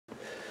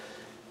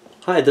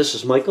Hi, this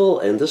is Michael,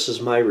 and this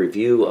is my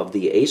review of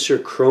the Acer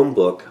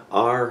Chromebook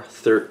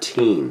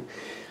R13.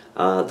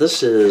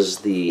 This is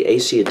the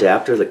AC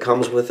adapter that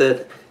comes with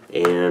it,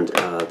 and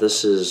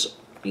this is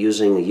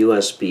using a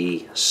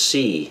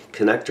USB-C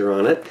connector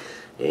on it,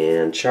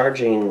 and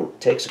charging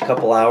takes a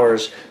couple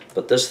hours,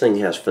 but this thing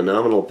has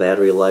phenomenal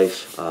battery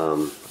life.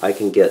 I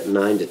can get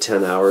 9 to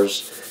 10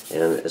 hours,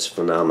 and it's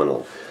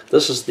phenomenal.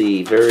 This is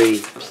the very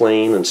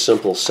plain and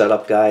simple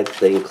setup guide that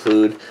they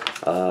include.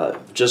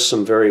 Just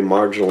some very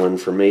marginal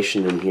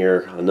information in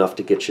here, enough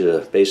to get you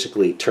to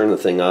basically turn the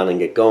thing on and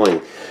get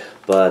going.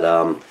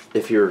 But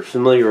if you're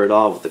familiar at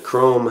all with the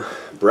Chrome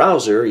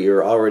browser,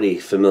 you're already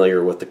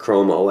familiar with the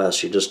Chrome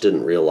OS, you just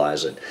didn't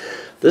realize it.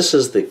 This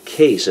is the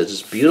case.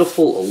 It's a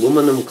beautiful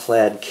aluminum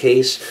clad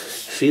case.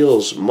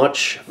 Feels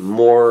much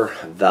more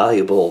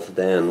valuable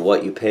than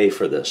what you pay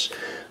for this.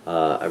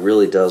 It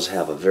really does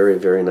have a very,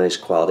 very nice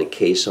quality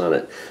case on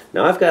it.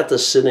 Now I've got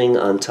this sitting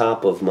on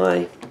top of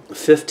my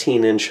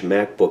 15-inch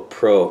MacBook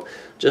Pro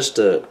just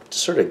to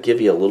sort of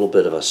give you a little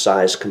bit of a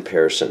size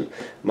comparison.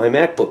 My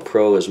MacBook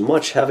Pro is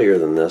much heavier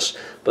than this,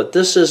 but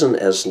this isn't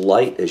as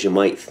light as you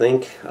might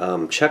think.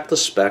 Check the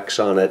specs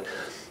on it.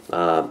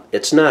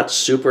 It's not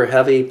super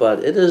heavy,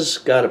 but it has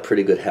got a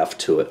pretty good heft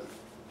to it.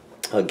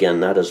 Again,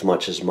 not as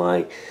much as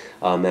my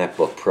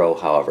MacBook Pro,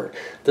 however.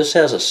 This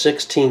has a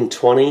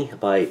 1620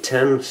 by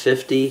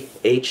 1050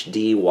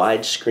 HD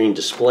widescreen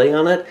display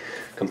on it,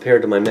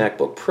 compared to my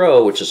MacBook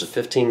Pro, which is a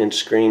 15-inch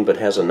screen but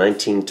has a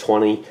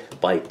 1920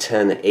 by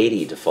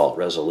 1080 default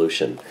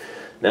resolution.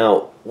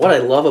 Now, what I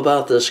love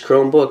about this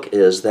Chromebook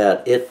is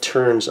that it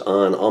turns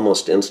on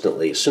almost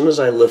instantly. As soon as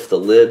I lift the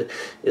lid,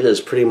 it is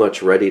pretty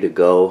much ready to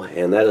go,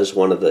 and that is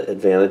one of the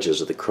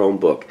advantages of the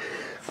Chromebook.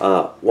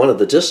 One of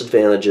the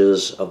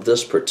disadvantages of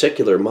this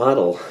particular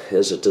model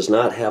is it does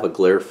not have a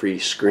glare-free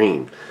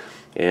screen.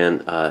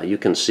 And you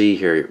can see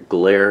here,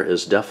 glare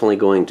is definitely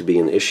going to be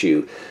an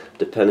issue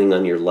depending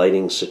on your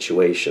lighting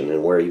situation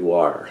and where you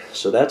are.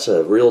 So that's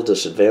a real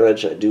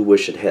disadvantage. I do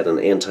wish it had an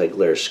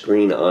anti-glare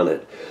screen on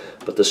it.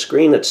 But the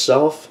screen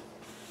itself,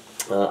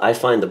 I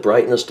find the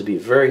brightness to be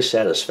very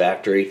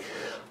satisfactory.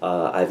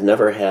 I've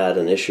never had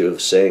an issue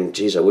of saying,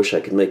 geez, I wish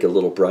I could make it a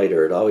little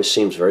brighter. It always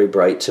seems very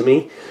bright to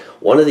me.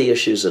 One of the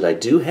issues that I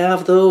do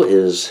have, though,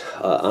 is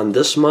on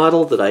this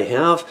model that I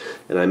have,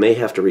 and I may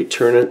have to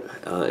return it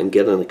and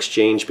get an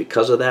exchange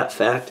because of that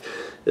fact,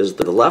 is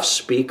that the left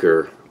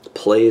speaker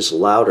plays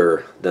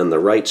louder than the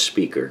right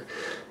speaker.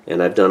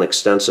 And I've done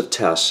extensive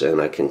tests, and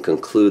I can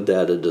conclude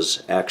that it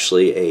is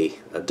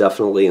actually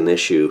definitely an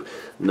issue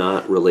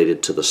not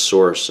related to the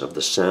source of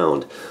the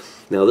sound.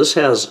 Now this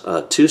has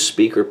 2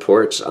 speaker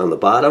ports on the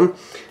bottom,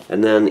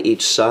 and then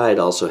each side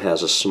also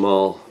has a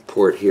small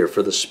port here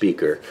for the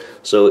speaker.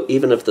 So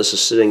even if this is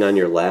sitting on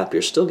your lap,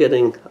 you're still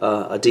getting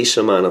a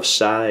decent amount of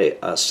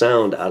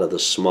sound out of the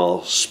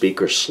small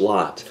speaker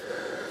slot.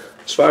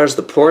 As far as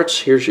the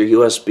ports, here's your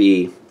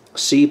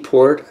USB-C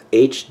port,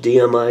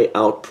 HDMI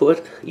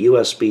output,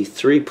 USB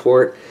 3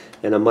 port,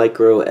 and a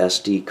micro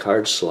SD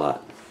card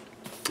slot.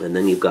 And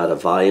then you've got a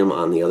volume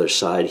on the other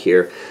side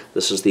here.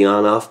 This is the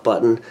on-off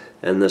button,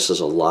 and this is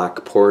a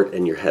lock port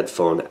and your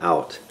headphone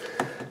out.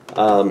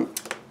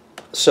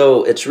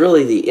 So it's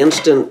really the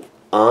instant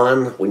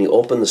on when you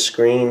open the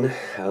screen,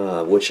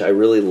 which I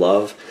really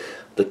love.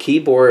 The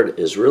keyboard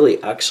is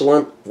really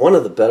excellent. One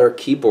of the better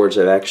keyboards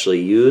I've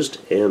actually used,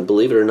 and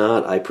believe it or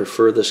not, I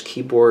prefer this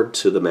keyboard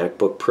to the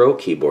MacBook Pro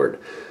keyboard.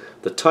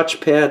 The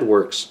touchpad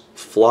works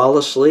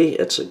flawlessly.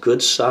 It's a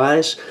good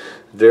size,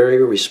 very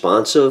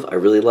responsive. I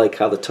really like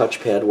how the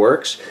touchpad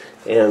works.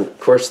 And of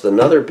course,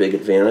 another big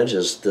advantage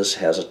is this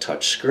has a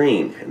touch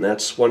screen, and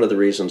that's one of the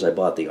reasons I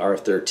bought the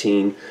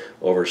R13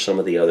 over some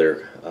of the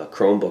other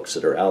Chromebooks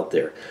that are out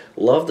there.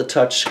 Love the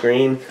touch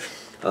screen.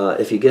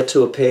 If you get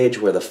to a page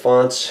where the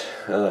font's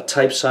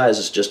type size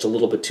is just a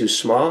little bit too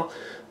small,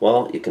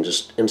 well, you can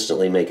just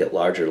instantly make it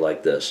larger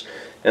like this.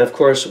 And of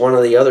course, one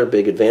of the other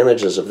big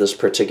advantages of this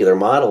particular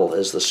model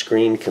is the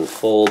screen can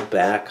fold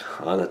back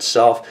on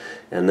itself,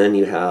 and then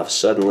you have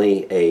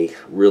suddenly a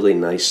really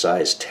nice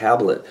sized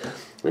tablet.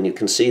 And you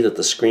can see that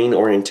the screen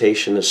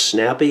orientation is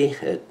snappy.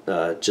 It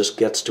just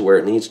gets to where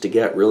it needs to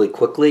get really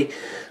quickly.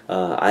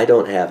 I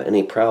don't have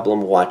any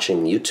problem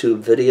watching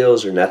YouTube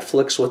videos or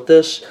Netflix with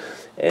this.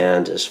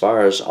 And as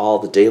far as all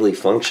the daily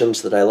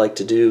functions that I like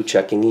to do,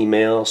 checking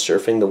email,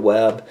 surfing the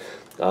web,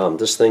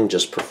 this thing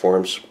just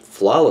performs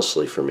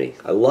flawlessly for me.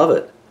 I love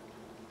it.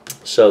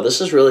 So this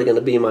is really going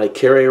to be my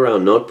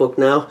carry-around notebook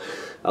now.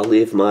 I'll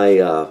leave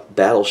my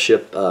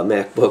Battleship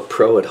MacBook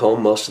Pro at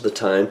home most of the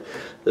time.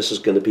 This is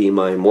going to be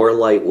my more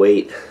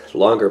lightweight,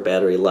 longer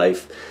battery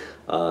life,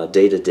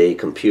 day-to-day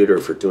computer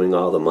for doing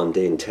all the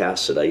mundane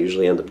tasks that I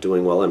usually end up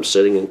doing while I'm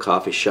sitting in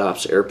coffee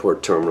shops,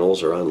 airport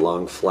terminals, or on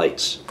long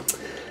flights.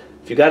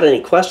 If you got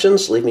any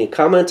questions, leave me a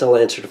comment. I'll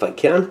answer it if I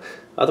can.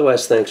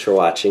 Otherwise, thanks for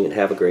watching and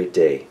have a great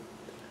day.